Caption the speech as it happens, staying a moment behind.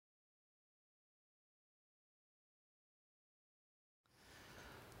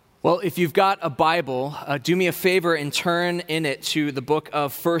Well, if you've got a Bible, do me a favor and turn in it to the book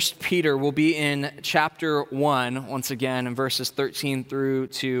of 1 Peter. We'll be in chapter 1, once again, in verses 13 through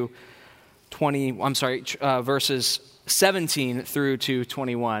to verses 17 through to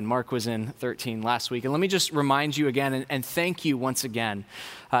 21. Mark was in 13 last week. And let me just remind you again and thank you once again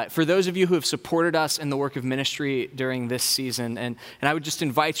for those of you who have supported us in the work of ministry during this season. And I would just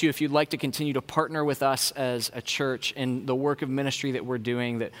invite you, if you'd like to continue to partner with us as a church in the work of ministry that we're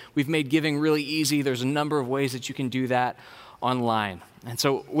doing, that we've made giving really easy. There's a number of ways that you can do that online. And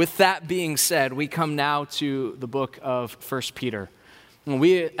so with that being said, we come now to the book of 1 Peter.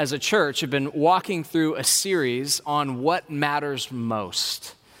 We, as a church, have been walking through a series on what matters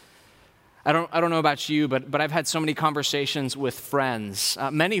most. I don't know about you, but I've had so many conversations with friends,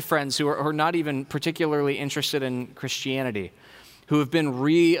 many friends who are not even particularly interested in Christianity, who have been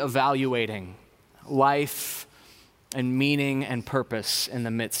reevaluating life and meaning and purpose in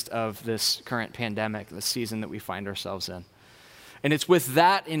the midst of this current pandemic, the season that we find ourselves in. And it's with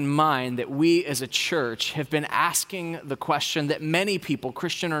that in mind that we as a church have been asking the question that many people,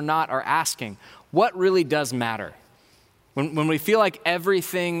 Christian or not, are asking: what really does matter? When we feel like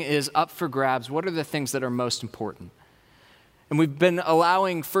everything is up for grabs, what are the things that are most important? And we've been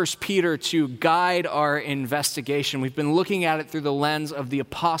allowing 1 Peter to guide our investigation. We've been looking at it through the lens of the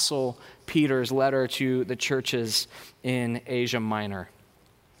Apostle Peter's letter to the churches in Asia Minor.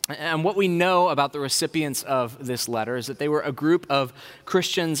 And what we know about the recipients of this letter is that they were a group of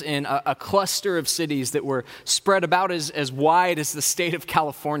Christians in a cluster of cities that were spread about as wide as the state of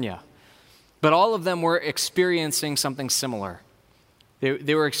California. But all of them were experiencing something similar.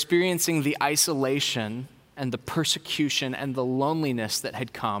 They were experiencing the isolation and the persecution and the loneliness that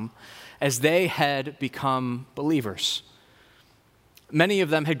had come as they had become believers. Many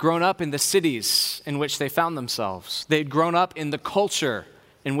of them had grown up in the cities in which they found themselves. They had grown up in the culture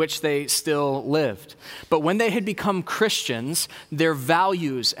in which they still lived. But when they had become Christians, their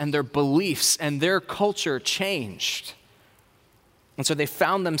values and their beliefs and their culture changed. And so they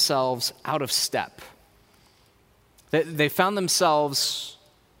found themselves out of step. They found themselves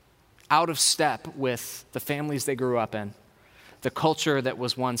out of step with the families they grew up in. The culture that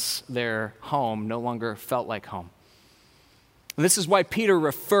was once their home no longer felt like home. And this is why Peter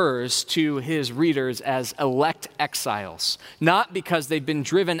refers to his readers as elect exiles, not because they've been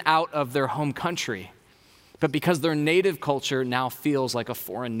driven out of their home country, but because their native culture now feels like a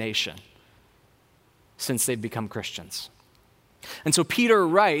foreign nation since they've become Christians. And so Peter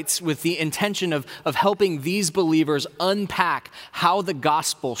writes with the intention of helping these believers unpack how the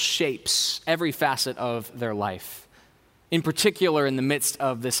gospel shapes every facet of their life, in particular in the midst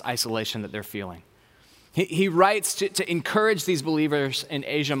of this isolation that they're feeling. He writes to encourage these believers in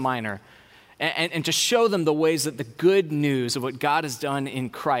Asia Minor and to show them the ways that the good news of what God has done in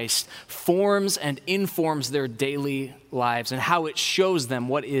Christ forms and informs their daily lives and how it shows them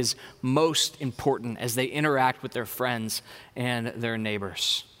what is most important as they interact with their friends and their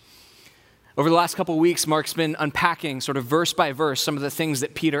neighbors. Over the last couple of weeks, Mark's been unpacking sort of verse by verse some of the things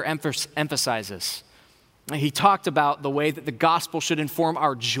that Peter emphasizes. He talked about the way that the gospel should inform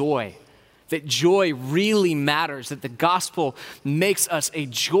our joy, that joy really matters, that the gospel makes us a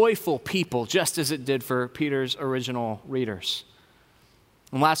joyful people, just as it did for Peter's original readers.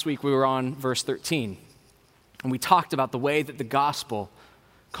 And last week we were on verse 13, and we talked about the way that the gospel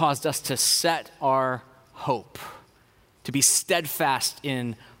caused us to set our hope, to be steadfast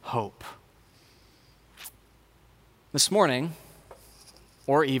in hope. This morning,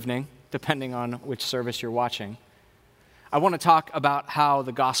 or evening, depending on which service you're watching, I want to talk about how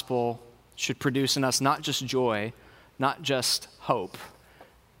the gospel should produce in us not just joy, not just hope,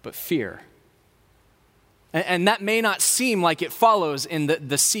 but fear. And that may not seem like it follows in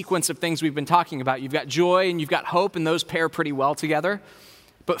the sequence of things we've been talking about. You've got joy and you've got hope, and those pair pretty well together.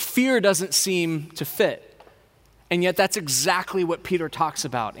 But fear doesn't seem to fit. And yet that's exactly what Peter talks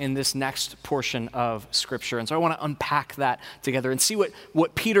about in this next portion of Scripture. And so I want to unpack that together and see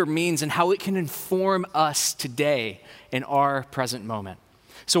what Peter means and how it can inform us today in our present moment.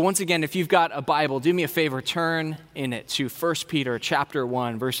 So once again, if you've got a Bible, do me a favor, turn in it to 1 Peter chapter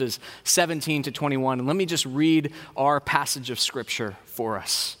 1, verses 17 to 21. And let me just read our passage of Scripture for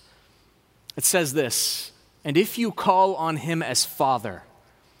us. It says this: "And if you call on him as Father,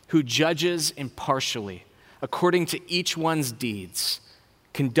 who judges impartially, according to each one's deeds,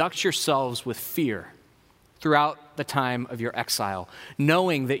 conduct yourselves with fear throughout the time of your exile,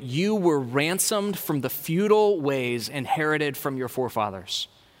 knowing that you were ransomed from the futile ways inherited from your forefathers,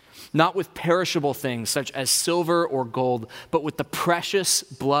 not with perishable things such as silver or gold, but with the precious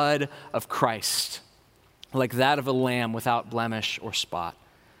blood of Christ, like that of a lamb without blemish or spot.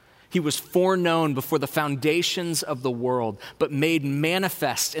 He was foreknown before the foundations of the world, but made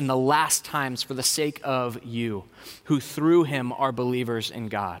manifest in the last times for the sake of you, who through him are believers in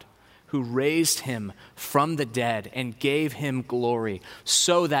God, who raised him from the dead and gave him glory,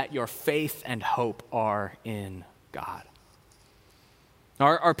 so that your faith and hope are in God.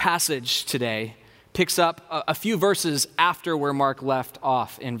 Our passage today picks up a few verses after where Mark left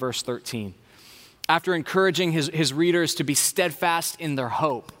off in verse 13. After encouraging his readers to be steadfast in their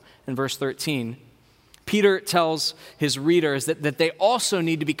hope, in verse 13, Peter tells his readers that they also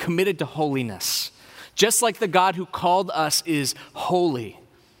need to be committed to holiness. Just like the God who called us is holy,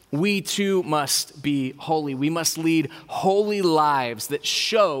 we too must be holy. We must lead holy lives that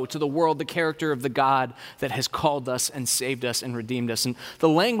show to the world the character of the God that has called us and saved us and redeemed us. And the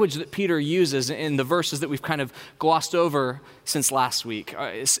language that Peter uses in the verses that we've kind of glossed over since last week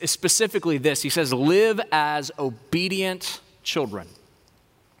is specifically this. He says, live as obedient children,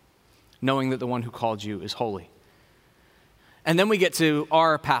 knowing that the one who called you is holy. And then we get to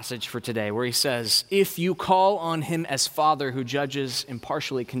our passage for today where he says, if you call on him as Father who judges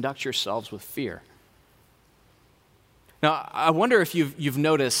impartially, conduct yourselves with fear. Now, I wonder if you've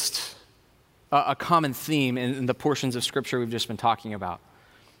noticed a common theme in the portions of Scripture we've just been talking about.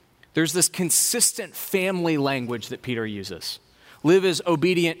 There's this consistent family language that Peter uses. Live as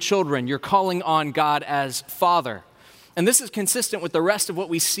obedient children. You're calling on God as Father. And this is consistent with the rest of what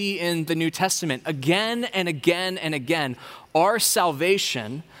we see in the New Testament. Again and again and again, our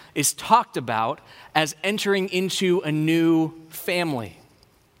salvation is talked about as entering into a new family.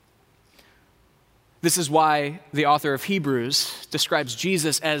 This is why the author of Hebrews describes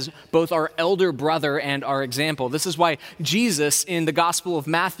Jesus as both our elder brother and our example. This is why Jesus in the Gospel of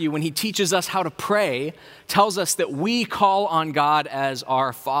Matthew, when he teaches us how to pray, tells us that we call on God as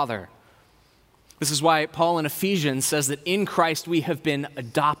our Father. This is why Paul in Ephesians says that in Christ we have been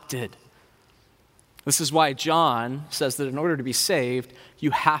adopted. This is why John says that in order to be saved,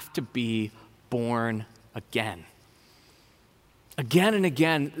 you have to be born again. Again and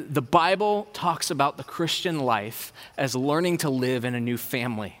again, the Bible talks about the Christian life as learning to live in a new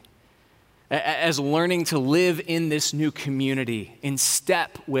family, as learning to live in this new community, in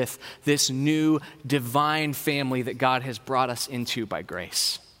step with this new divine family that God has brought us into by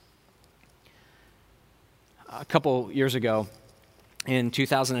grace. A couple years ago, in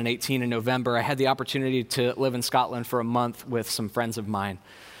 2018 in November, I had the opportunity to live in Scotland for a month with some friends of mine.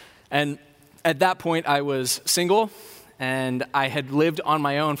 And at that point, I was single, and I had lived on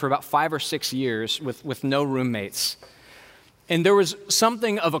my own for about 5 or 6 years with no roommates. And there was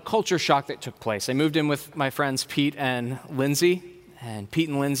something of a culture shock that took place. I moved in with my friends Pete and Lindsay, and Pete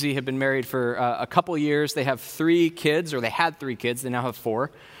and Lindsay have been married for a couple years. They have 3 kids, or they had 3 kids. They now have 4.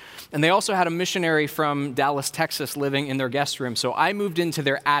 And they also had a missionary from Dallas, Texas, living in their guest room. So I moved into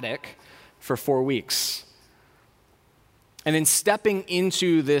their attic for 4 weeks. And in stepping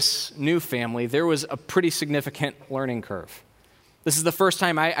into this new family, there was a pretty significant learning curve. This is the first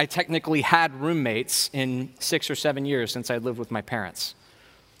time I technically had roommates in 6 or 7 years since I lived with my parents.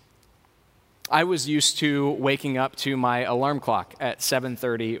 I was used to waking up to my alarm clock at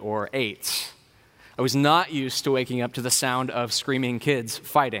 7:30 or 8. I was not used to waking up to the sound of screaming kids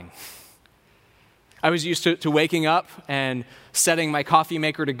fighting. I was used to waking up and setting my coffee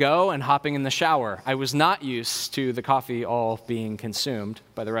maker to go and hopping in the shower. I was not used to the coffee all being consumed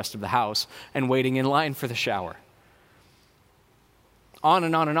by the rest of the house and waiting in line for the shower. On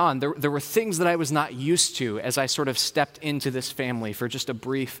and on and on. There were things that I was not used to as I sort of stepped into this family for just a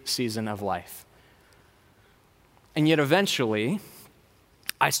brief season of life. And yet eventually,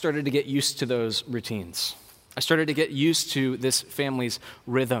 I started to get used to those routines. I started to get used to this family's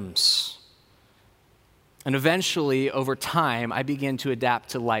rhythms. And eventually, over time, I began to adapt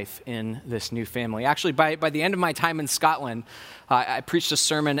to life in this new family. Actually, by the end of my time in Scotland, I preached a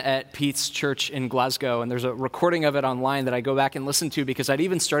sermon at Pete's church in Glasgow, and there's a recording of it online that I go back and listen to because I'd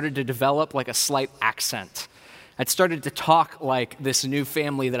even started to develop like a slight accent. I'd started to talk like this new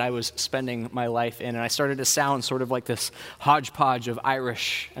family that I was spending my life in, and I started to sound sort of like this hodgepodge of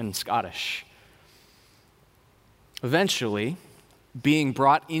Irish and Scottish. Eventually, being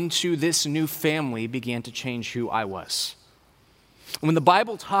brought into this new family began to change who I was. When the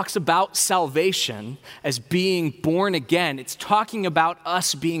Bible talks about salvation as being born again, it's talking about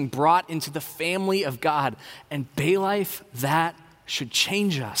us being brought into the family of God. And Bay Life, that should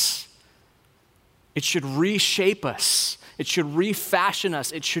change us. It should reshape us. It should refashion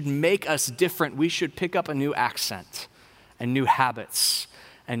us. It should make us different. We should pick up a new accent and new habits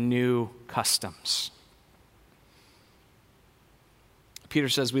and new customs. Peter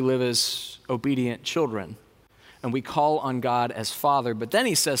says we live as obedient children. and we call on God as Father. But then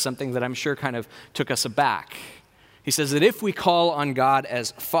he says something that I'm sure kind of took us aback. He says that if we call on God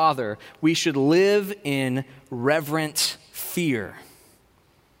as Father, we should live in reverent fear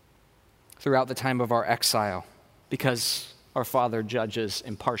throughout the time of our exile, because our Father judges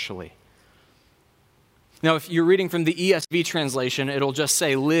impartially. Now, if you're reading from the ESV translation, it'll just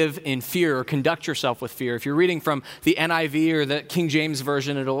say live in fear or conduct yourself with fear. If you're reading from the NIV or the King James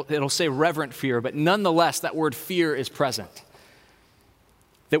Version, it'll say reverent fear. But nonetheless, that word fear is present.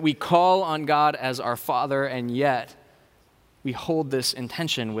 That we call on God as our Father, and yet we hold this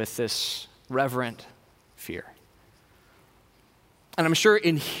intention with this reverent fear. And I'm sure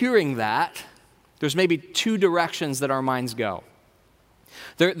in hearing that, there's maybe two directions that our minds go.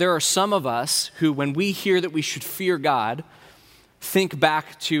 There are some of us who, when we hear that we should fear God, think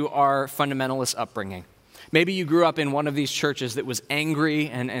back to our fundamentalist upbringing. Maybe you grew up in one of these churches that was angry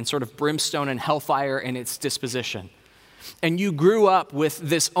and sort of brimstone and hellfire in its disposition. And you grew up with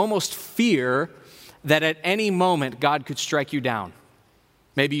this almost fear that at any moment God could strike you down.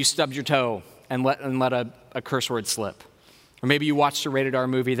 Maybe you stubbed your toe and let a curse word slip. Or maybe you watched a rated R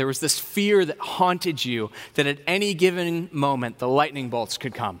movie. There was this fear that haunted you that at any given moment, the lightning bolts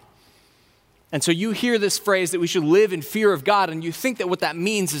could come. And so you hear this phrase that we should live in fear of God, and you think that what that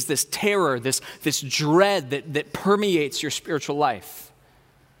means is this terror, this dread that permeates your spiritual life.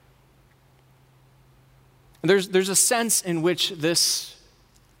 And there's a sense in which this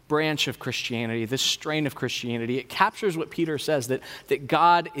branch of Christianity, this strain of Christianity, it captures what Peter says, that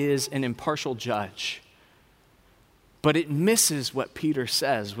God is an impartial judge. But it misses what Peter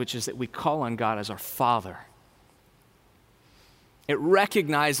says, which is that we call on God as our Father. It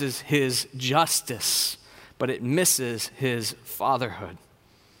recognizes his justice, but it misses his fatherhood.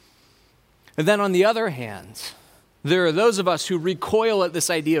 And then on the other hand, there are those of us who recoil at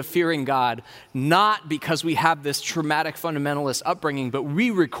this idea of fearing God, not because we have this traumatic fundamentalist upbringing, but we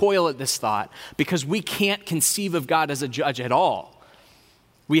recoil at this thought because we can't conceive of God as a judge at all.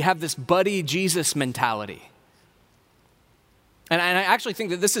 We have this buddy Jesus mentality. And I actually think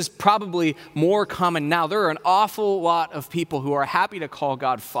that this is probably more common now. There are an awful lot of people who are happy to call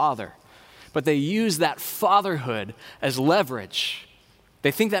God Father, but they use that fatherhood as leverage.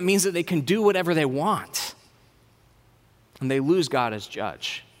 They think that means that they can do whatever they want, and they lose God as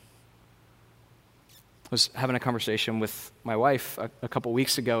judge. I was having a conversation with my wife a couple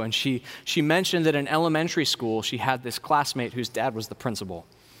weeks ago, and she mentioned that in elementary school, she had this classmate whose dad was the principal.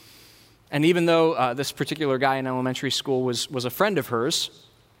 And even though this particular guy in elementary school was a friend of hers,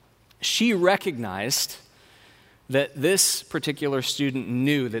 she recognized that this particular student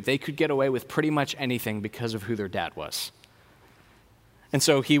knew that they could get away with pretty much anything because of who their dad was. And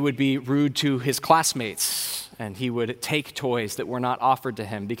so he would be rude to his classmates, and he would take toys that were not offered to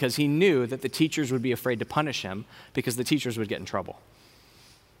him because he knew that the teachers would be afraid to punish him because the teachers would get in trouble.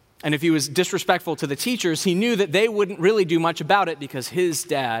 And if he was disrespectful to the teachers, he knew that they wouldn't really do much about it because his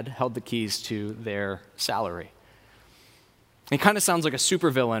dad held the keys to their salary. It kind of sounds like a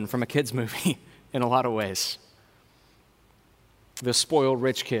supervillain from a kid's movie in a lot of ways. The spoiled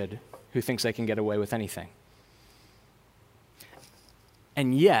rich kid who thinks they can get away with anything.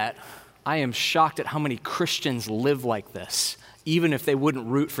 And yet, I am shocked at how many Christians live like this, even if they wouldn't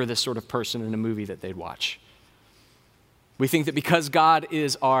root for this sort of person in a movie that they'd watch. We think that because God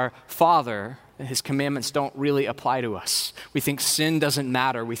is our Father, his commandments don't really apply to us. We think sin doesn't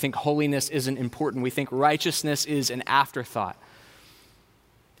matter. We think holiness isn't important. We think righteousness is an afterthought.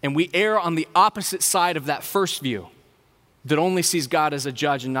 And we err on the opposite side of that first view that only sees God as a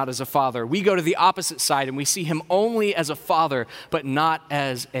judge and not as a father. We go to the opposite side and we see him only as a father, but not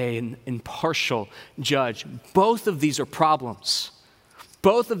as an impartial judge. Both of these are problems.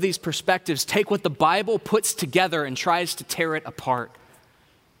 Both of these perspectives take what the Bible puts together and tries to tear it apart.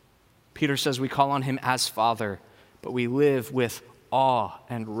 Peter says we call on him as Father, but we live with awe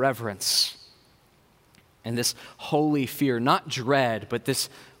and reverence and this holy fear, not dread, but this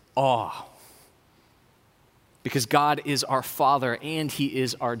awe. Because God is our Father and he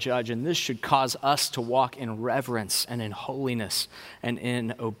is our judge, and this should cause us to walk in reverence and in holiness and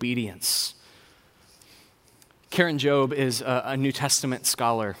in obedience. Karen Jobe is a New Testament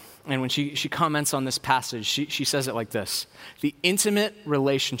scholar, and when she comments on this passage, she says it like this: the intimate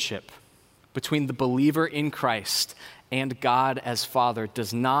relationship between the believer in Christ and God as Father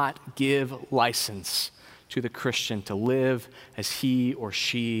does not give license to the Christian to live as he or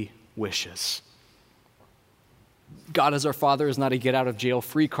she wishes. God as our Father is not a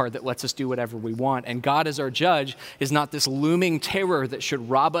get-out-of-jail-free card that lets us do whatever we want. And God as our judge is not this looming terror that should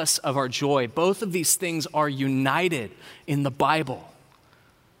rob us of our joy. Both of these things are united in the Bible.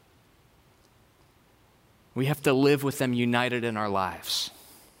 We have to live with them united in our lives.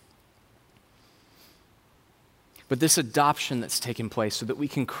 But this adoption that's taken place so that we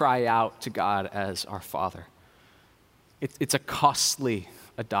can cry out to God as our Father, it's a costly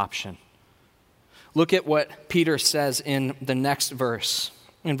adoption. Look at what Peter says in the next verse.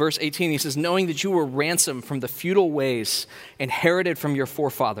 In verse 18, he says, knowing that you were ransomed from the futile ways inherited from your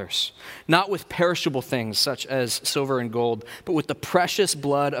forefathers, not with perishable things such as silver and gold, but with the precious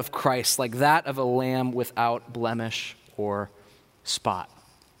blood of Christ, like that of a lamb without blemish or spot.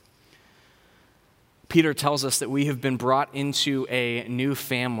 Peter tells us that we have been brought into a new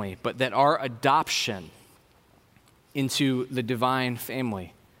family, but that our adoption into the divine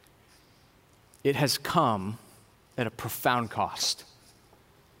family, it has come at a profound cost.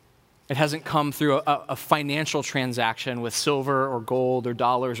 It hasn't come through a financial transaction with silver or gold or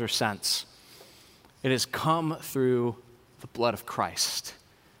dollars or cents. It has come through the blood of Christ,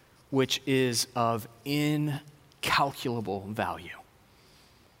 which is of incalculable value.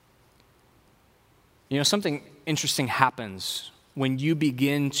 You know, something interesting happens when you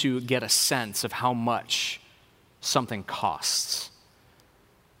begin to get a sense of how much something costs.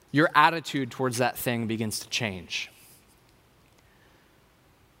 Your attitude towards that thing begins to change.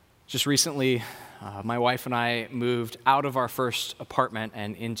 Just recently, my wife and I moved out of our first apartment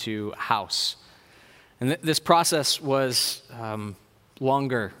and into a house. And this process was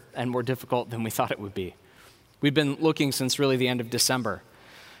longer and more difficult than we thought it would be. We'd been looking since really the end of December.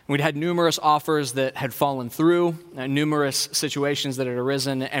 We'd had numerous offers that had fallen through, numerous situations that had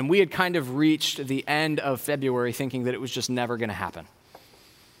arisen, and we had kind of reached the end of February thinking that it was just never going to happen.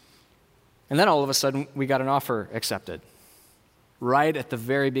 And then all of a sudden, we got an offer accepted. Right at the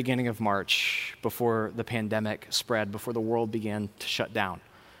very beginning of March, before the pandemic spread, before the world began to shut down.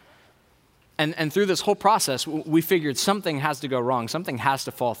 And through this whole process, we figured something has to go wrong, something has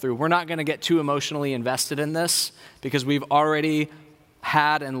to fall through. We're not going to get too emotionally invested in this because we've already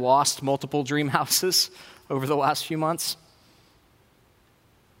had and lost multiple dream houses over the last few months.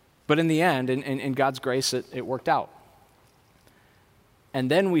 But in the end, in God's grace, it worked out. And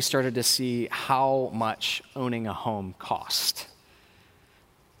then we started to see how much owning a home cost.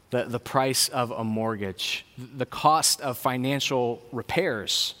 The price of a mortgage, the cost of financial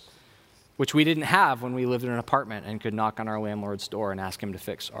repairs, which we didn't have when we lived in an apartment and could knock on our landlord's door and ask him to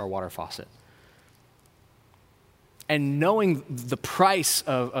fix our water faucet. And knowing the price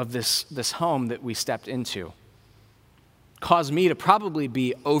of this home that we stepped into caused me to probably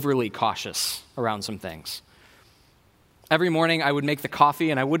be overly cautious around some things. Every morning I would make the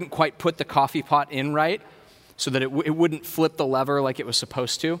coffee and I wouldn't quite put the coffee pot in right, so that it wouldn't flip the lever like it was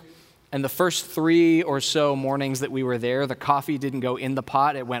supposed to. And the first 3 or so mornings that we were there, the coffee didn't go in the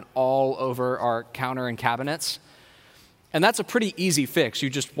pot. It went all over our counter and cabinets. And that's a pretty easy fix.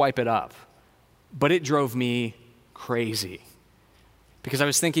 You just wipe it up. But it drove me crazy. Because I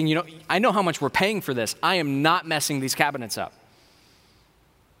was thinking, I know how much we're paying for this. I am not messing these cabinets up.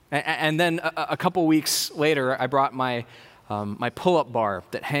 And then a couple weeks later, I brought my pull-up bar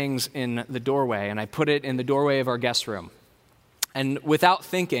that hangs in the doorway, and I put it in the doorway of our guest room. And without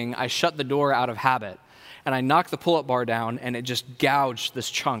thinking, I shut the door out of habit, and I knocked the pull-up bar down, and it just gouged this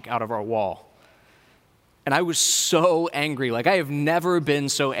chunk out of our wall. And I was so angry. Like, I have never been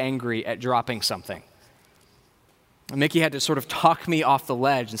so angry at dropping something. And Mickey had to sort of talk me off the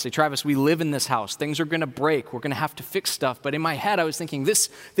ledge and say, Travis, we live in this house. Things are going to break. We're going to have to fix stuff. But in my head, I was thinking, this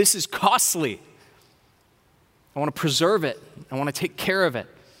is costly. I want to preserve it. I want to take care of it,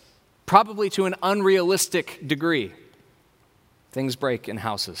 probably to an unrealistic degree. Things break in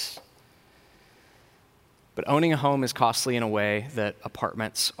houses. But owning a home is costly in a way that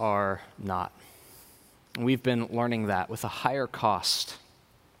apartments are not. And we've been learning that with a higher cost,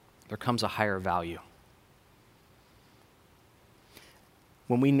 there comes a higher value.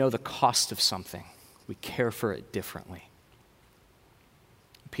 When we know the cost of something, we care for it differently.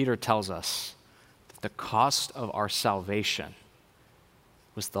 Peter tells us the cost of our salvation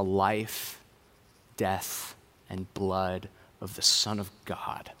was the life, death, and blood of the Son of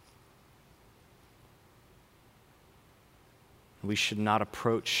God. We should not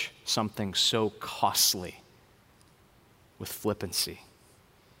approach something so costly with flippancy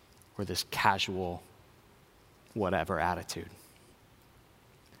or this casual whatever attitude.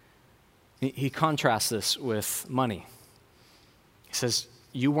 He contrasts this with money. He says,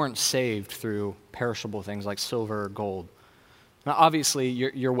 you weren't saved through perishable things like silver or gold. Now, obviously,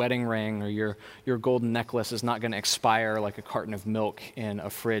 your wedding ring or your golden necklace is not going to expire like a carton of milk in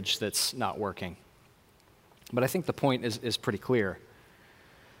a fridge that's not working. But I think the point is pretty clear.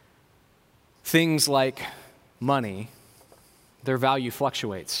 Things like money, their value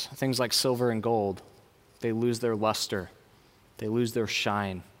fluctuates. Things like silver and gold, They lose their luster. They lose their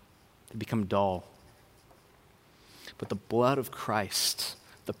shine. They become dull. But the blood of Christ,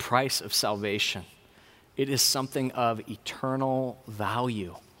 the price of salvation, it is something of eternal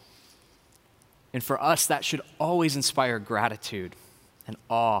value. And for us, that should always inspire gratitude and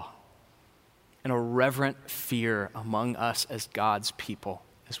awe and a reverent fear among us as God's people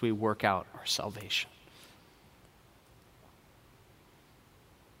as we work out our salvation.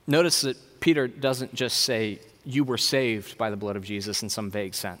 Notice that Peter doesn't just say, you were saved by the blood of Jesus in some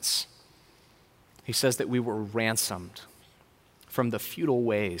vague sense. He says that we were ransomed from the futile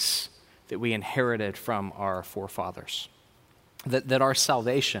ways that we inherited from our forefathers. That our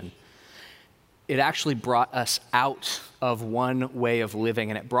salvation, it actually brought us out of one way of living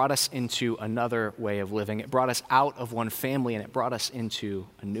and it brought us into another way of living. It brought us out of one family and it brought us into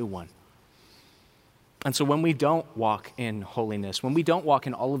a new one. And so when we don't walk in holiness, when we don't walk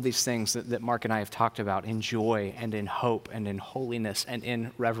in all of these things that Mark and I have talked about, in joy and in hope and in holiness and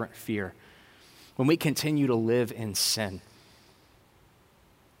in reverent fear, when we continue to live in sin,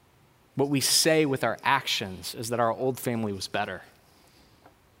 what we say with our actions is that our old family was better.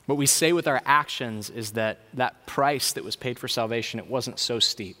 What we say with our actions is that that price that was paid for salvation, it wasn't so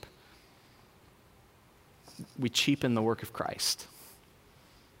steep. We cheapen the work of Christ.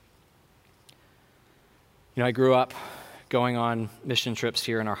 You know, I grew up going on mission trips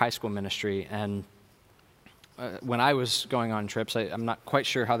here in our high school ministry, and when I was going on trips, I'm not quite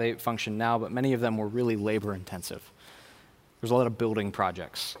sure how they function now, but many of them were really labor intensive. There's a lot of building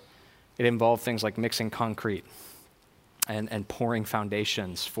projects. It involved things like mixing concrete and pouring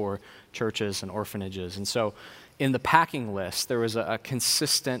foundations for churches and orphanages. And so in the packing list, there was a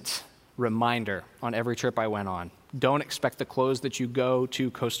consistent reminder on every trip I went on. Don't expect the clothes that you go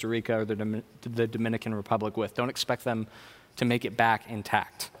to Costa Rica or the Dominican Republic with. Don't expect them to make it back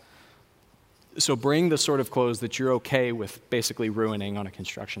intact. So bring the sort of clothes that you're okay with basically ruining on a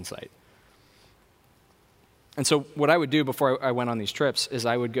construction site. And so what I would do before I went on these trips is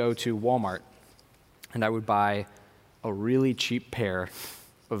I would go to Walmart and I would buy a really cheap pair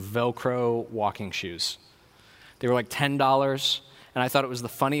of Velcro walking shoes. They were like $10, and I thought it was the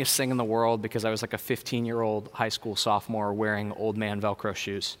funniest thing in the world because I was like a 15-year-old high school sophomore wearing old man Velcro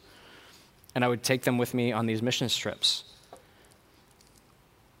shoes. And I would take them with me on these missions trips.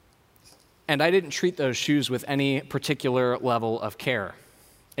 And I didn't treat those shoes with any particular level of care.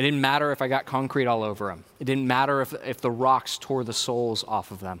 It didn't matter if I got concrete all over them. It didn't matter if the rocks tore the soles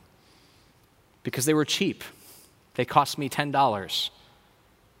off of them. Because they were cheap. They cost me $10.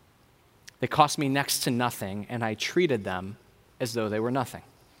 They cost me next to nothing, and I treated them as though they were nothing.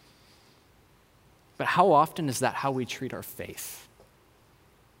 But how often is that how we treat our faith?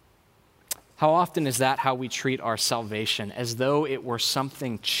 How often is that how we treat our salvation, as though it were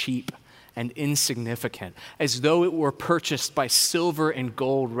something cheap and insignificant, as though it were purchased by silver and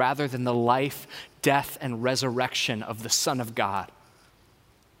gold rather than the life, death, and resurrection of the Son of God?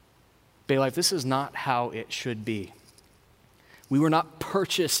 Bay Life, this is not how it should be. We were not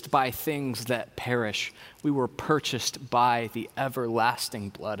purchased by things that perish. We were purchased by the everlasting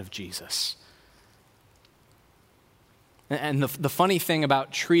blood of Jesus. And the funny thing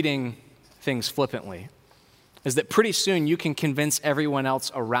about treating things flippantly is that pretty soon you can convince everyone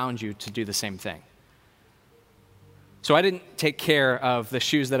else around you to do the same thing. So I didn't take care of the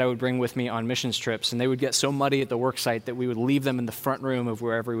shoes that I would bring with me on missions trips, and they would get so muddy at the work site that we would leave them in the front room of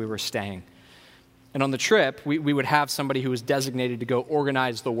wherever we were staying. And on the trip, we would have somebody who was designated to go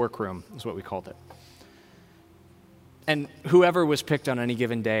organize the workroom, is what we called it. And whoever was picked on any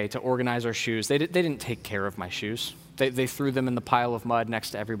given day to organize our shoes, they didn't take care of my shoes. They threw them in the pile of mud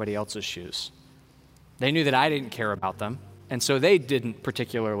next to everybody else's shoes. They knew that I didn't care about them, and so they didn't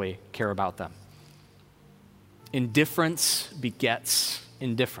particularly care about them. Indifference begets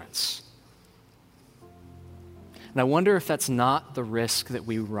indifference. And I wonder if that's not the risk that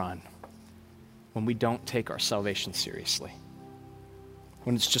we run when we don't take our salvation seriously.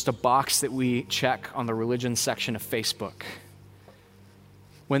 When it's just a box that we check on the religion section of Facebook.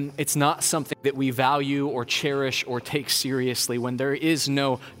 When it's not something that we value or cherish or take seriously. When there is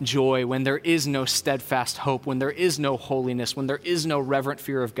no joy, when there is no steadfast hope, when there is no holiness, when there is no reverent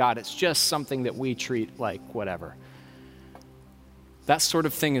fear of God. It's just something that we treat like whatever. That sort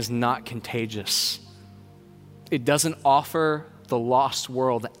of thing is not contagious. It doesn't offer the lost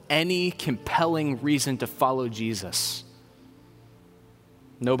world any compelling reason to follow Jesus.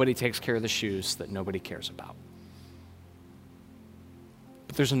 Nobody takes care of the shoes that nobody cares about.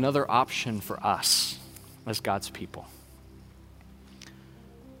 But there's another option for us as God's people.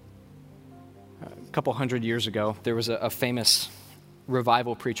 A couple hundred years ago, there was a famous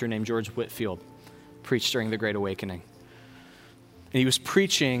revival preacher named George Whitefield. preached during the Great Awakening. And he was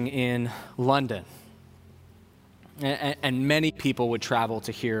preaching in London. And many people would travel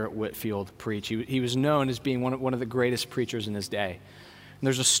to hear Whitefield preach. He was known as being one of the greatest preachers in his day. And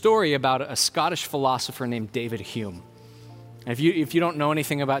there's a story about a Scottish philosopher named David Hume. And if you don't know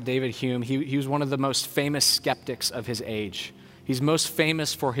anything about David Hume, he was one of the most famous skeptics of his age. He's most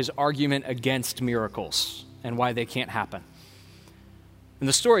famous for his argument against miracles and why they can't happen. And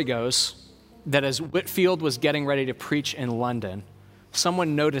the story goes that as Whitefield was getting ready to preach in London,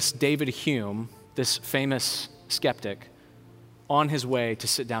 someone noticed David Hume, this famous skeptic, on his way to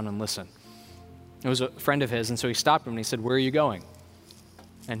sit down and listen. It was a friend of his, and so he stopped him and he said, "Where are you going?"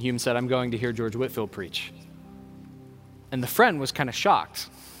 And Hume said, "I'm going to hear George Whitefield preach." And the friend was kind of shocked.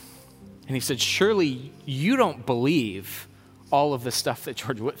 And he said, "Surely you don't believe all of the stuff that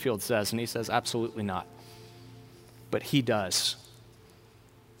George Whitefield says?" And he says, "Absolutely not. But he does.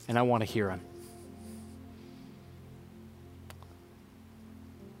 And I want to hear him."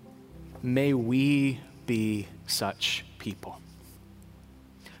 May we be such people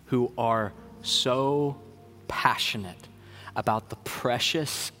who are so passionate about the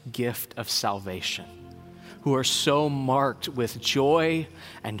precious gift of salvation, who are so marked with joy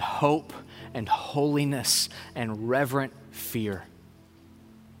and hope and holiness and reverent fear,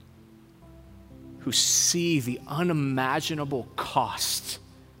 who see the unimaginable cost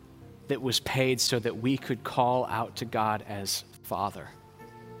that was paid so that we could call out to God as Father.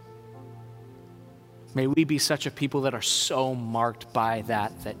 May we be such a people that are so marked by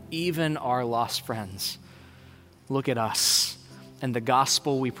that even our lost friends look at us and the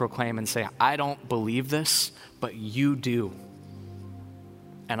gospel we proclaim and say, "I don't believe this, but you do.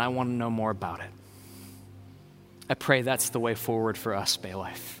 And I want to know more about it." I pray that's the way forward for us, Bay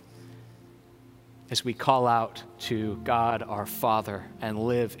Life, as we call out to God our Father and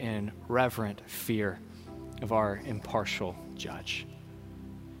live in reverent fear of our impartial judge.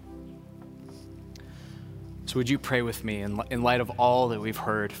 So would you pray with me in light of all that we've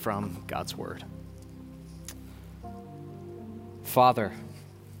heard from God's word? Father,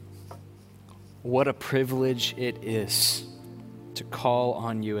 what a privilege it is to call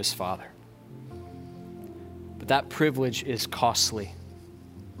on you as Father. But that privilege is costly.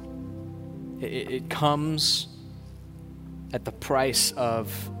 It comes at the price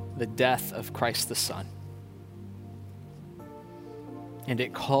of the death of Christ the Son. And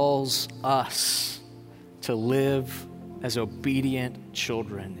it calls us to live as obedient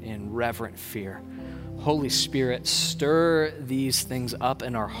children in reverent fear. Holy Spirit, stir these things up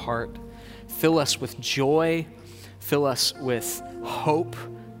in our heart. Fill us with joy. Fill us with hope.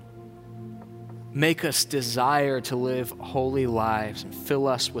 Make us desire to live holy lives, and fill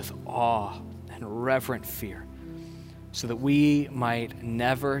us with awe and reverent fear, so that we might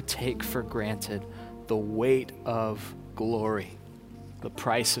never take for granted the weight of glory, the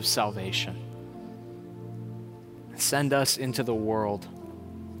price of salvation. Send us into the world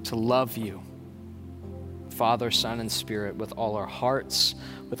to love you, Father, Son, and Spirit, with all our hearts,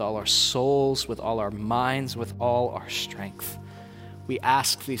 with all our souls, with all our minds, with all our strength. We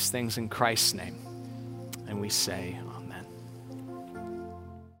ask these things in Christ's name, and we say, Amen.